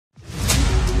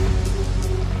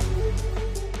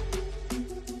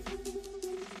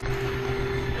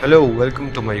Hello,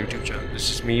 welcome to my YouTube channel. This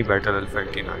is me, Battle Alpha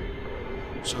 89.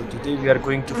 So today we are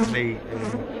going to play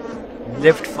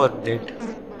Left 4 Dead.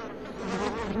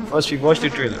 First we watch the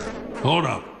trailer. Hold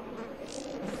up.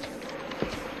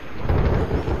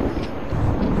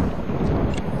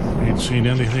 Ain't seen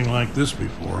anything like this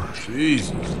before.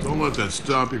 Jesus, don't let that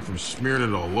stop you from smearing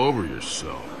it all over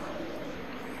yourself.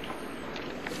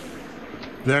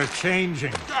 They're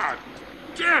changing. God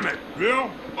damn it, Bill!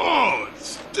 Oh, it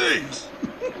stinks!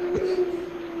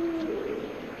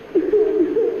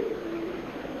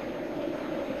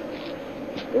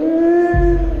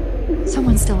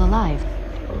 Someone's still alive.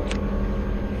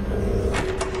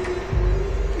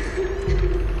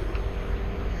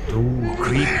 Ooh,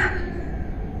 creep.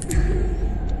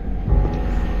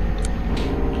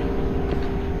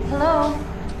 Hello?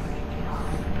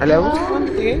 Hello? Someone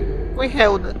there? We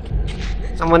have the...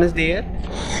 Someone is there?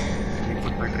 Let me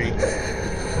put my drink.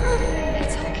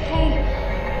 It's okay.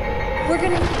 We're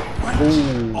gonna...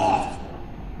 Ooh.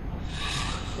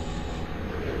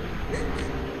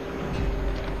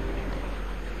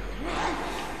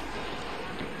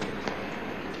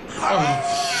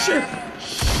 Shit!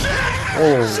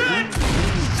 Oh, Shit!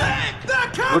 They're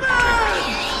good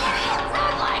coming!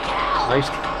 trick. Nice.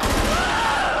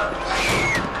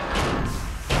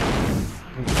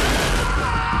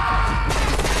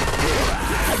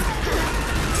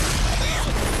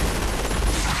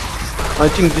 I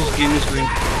think this game is going to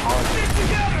be hard.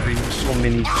 There are so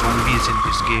many zombies in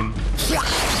this game.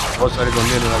 बहुत सारे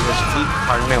zombies आने वाले हैं, full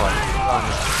फाड़ने वाले हैं।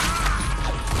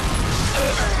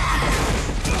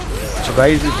 So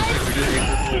guys, if this video देख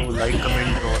तो like,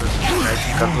 comment और subscribe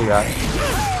भी कर दो यार,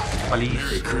 please.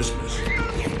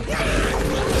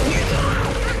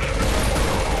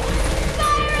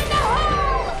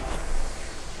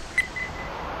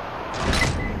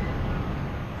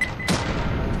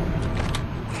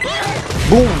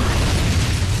 Boom!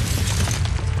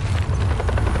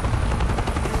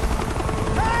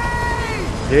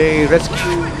 Hey,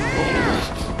 rescue!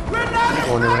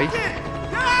 कौन है भाई?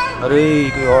 अरे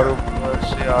कोई और ऊपर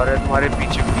से आ रहा है, तुम्हारे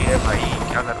पीछे भी है भाई,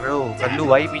 क्या कर रहे हो? कल्लू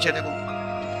भाई पीछे देखो,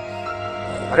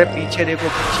 अरे पीछे देखो,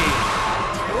 पीछे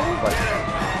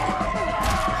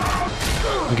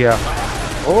गया,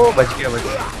 ओ बच गया, बच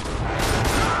गया।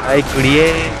 आई कुड़िए,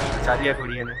 चालिया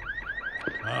कुड़िए ने।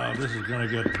 This is gonna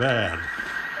get bad.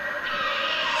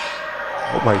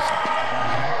 Oh my.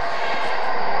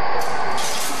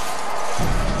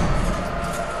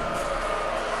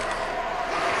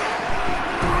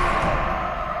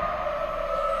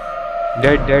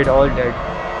 Dead, dead, all dead.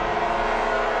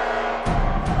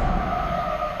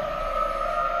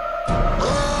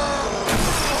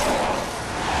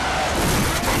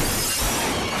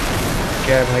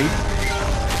 क्या है भाई?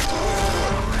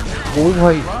 ओ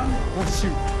भाई.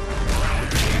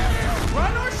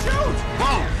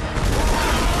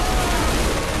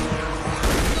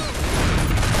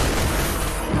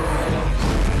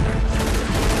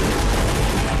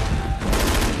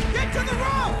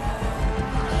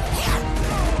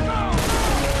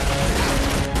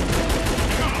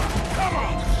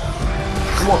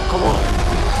 Come on.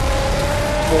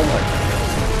 Oh my.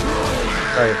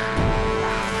 Right.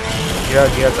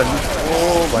 गया कल। ओ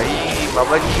भाई,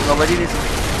 बाबा जी ने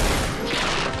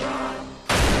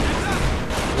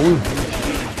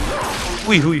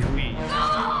हुई।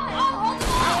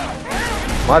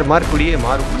 मार कुड़िए,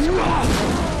 मार ऊपर से।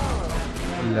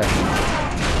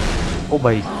 ओ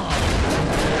भाई।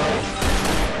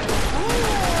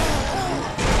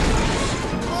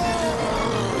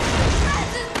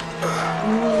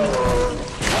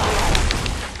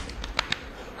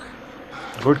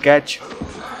 Good catch.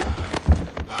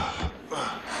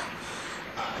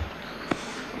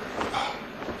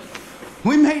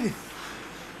 We made it.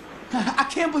 I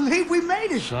can't believe we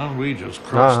made it. Son, we just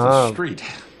crossed the street.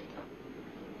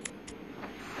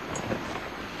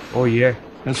 Oh yeah.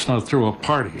 Let's not throw a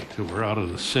party till we're out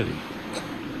of the city.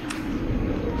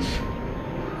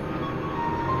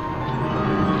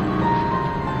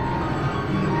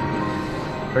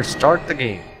 Let's start the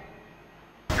game.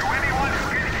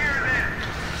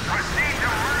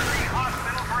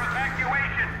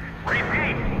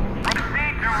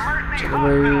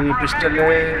 भाई pistol है,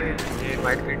 ये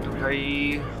might crate उठाई,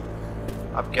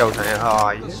 अब क्या उठाएं?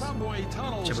 हाँ ये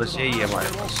अच्छा, बस यही है हमारे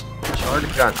पास।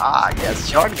 Shotgun, yes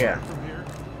shotgun,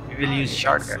 we will use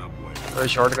shotgun. तो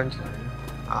शॉटगन,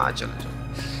 हाँ चलो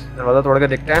दरवाज़ा तोड़ के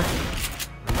देखते हैं।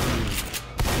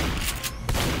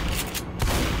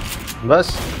 बस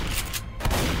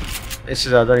इससे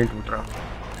ज़्यादा नहीं टूट रहा।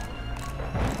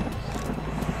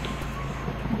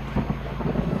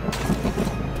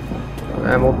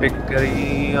 एमओ पिक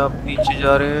करी, आप नीचे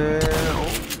जा रहे हैं।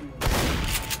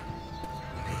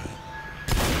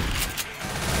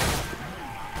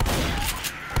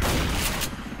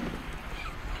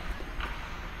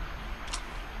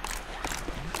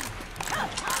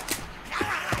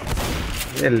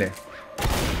 ये ले,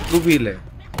 तू भी ले।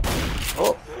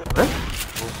 ओ हैं?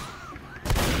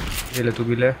 ये ले, तू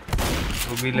भी ले,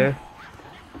 तू भी ले।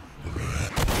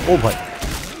 ओ भाई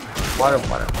मारो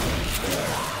मारो।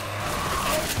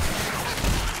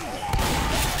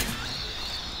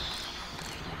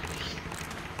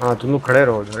 हाँ तुम लोग खड़े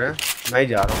रहो जो है, मैं ही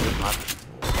जा रहा हूँ मार।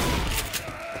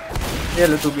 ये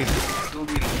ले, तू भी ले, तू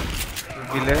भी ले,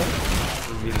 तू भी ले,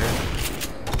 तू भी ले।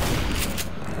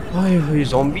 ओए भाई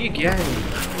ज़ॉम्बी क्या है?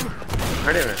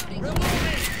 खड़े हुए,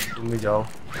 तुम भी जाओ। ओ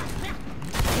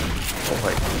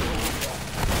भाई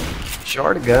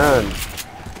शॉटगन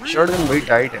बड़ी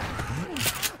टाइट है।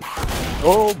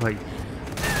 ओ भाई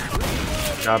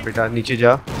जा बेटा नीचे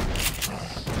जा।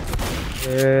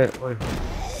 ओए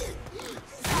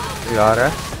यार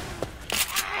है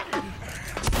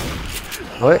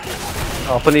ओए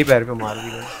अपने ही पैर पे मार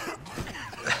दी मैंने।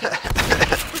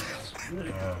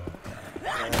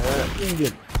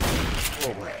 ओ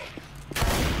भाई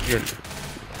ये ले,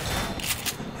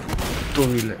 तू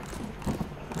भी ले।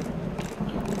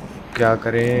 क्या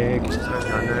करें, किस तरह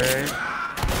जाना है?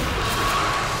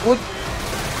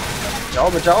 जाओ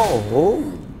बचाओ हो।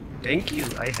 Thank you.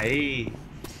 आई हाय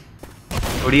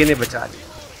उड़िए ने बचा लिया।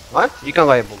 हाँ ये कहाँ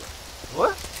गायब हो गया?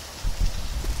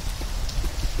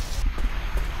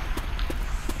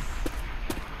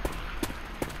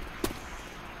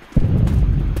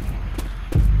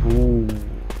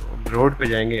 रोड पे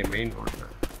जाएंगे, मेन रोड पे।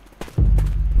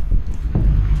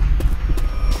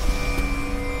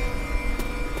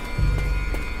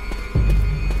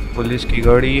 पुलिस की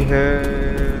गाड़ी है।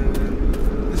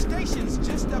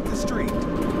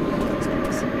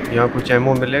 यहाँ कुछ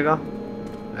एमओ मिलेगा?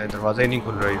 दरवाजा ही नहीं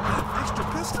खुल रहा है।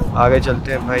 आगे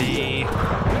चलते हैं भाई।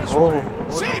 ओह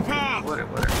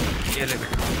ये ले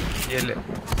बेटा, ये ले।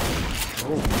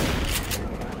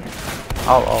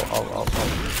 आओ आओ आओ आओ आओ,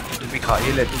 तू भी खा।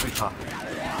 ये ले, तू भी खा,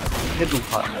 ये तू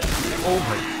खा। ओ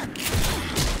भाई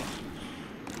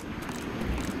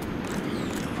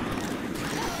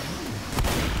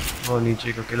वो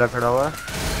नीचे का किला खड़ा हुआ है।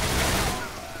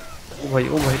 ओ भाई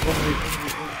ओ भाई ओ भाई,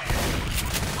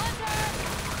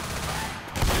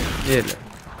 ये ले।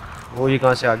 वो ये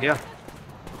कहाँ से आ गया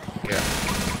क्या?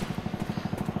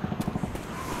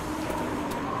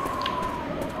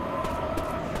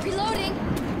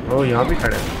 ओ यहाँ भी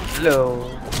खड़े हैं। हेलो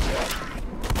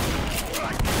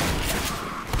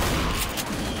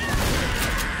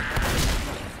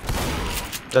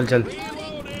चल चल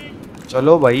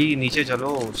चलो भाई नीचे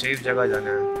चलो, सेफ जगह जाना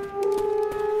है।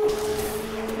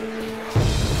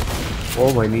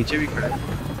 ओ भाई नीचे भी खड़े हैं।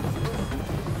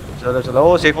 चलो चलो।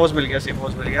 ओ सेफ हाउस मिल गया, सेफ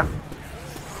हाउस मिल गया।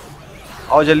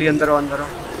 आओ जल्दी अंदर आओ, अंदर आओ।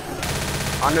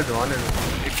 आने दो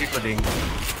एक को देंगे।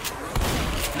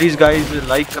 Please guys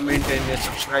like comment and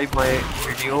subscribe my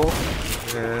video.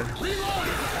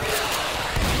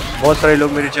 बहुत सारे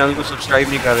लोग मेरे चैनल को सब्सक्राइब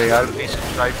नहीं कर रहे यार, प्लीज़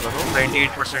सब्सक्राइब करो।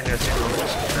 98% ऐसे लोग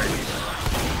subscribe.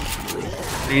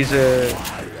 Please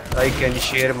like and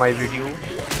share my video.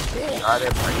 अरे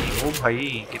भाई ओ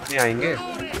भाई कितने आएंगे?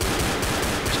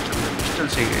 पिस्टल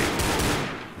से गए।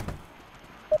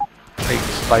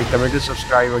 लाइक कमेंट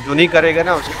सब्सक्राइब, जो नहीं करेगा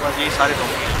ना उसके पास ये सारे लोग।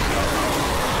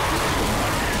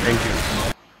 Thank you.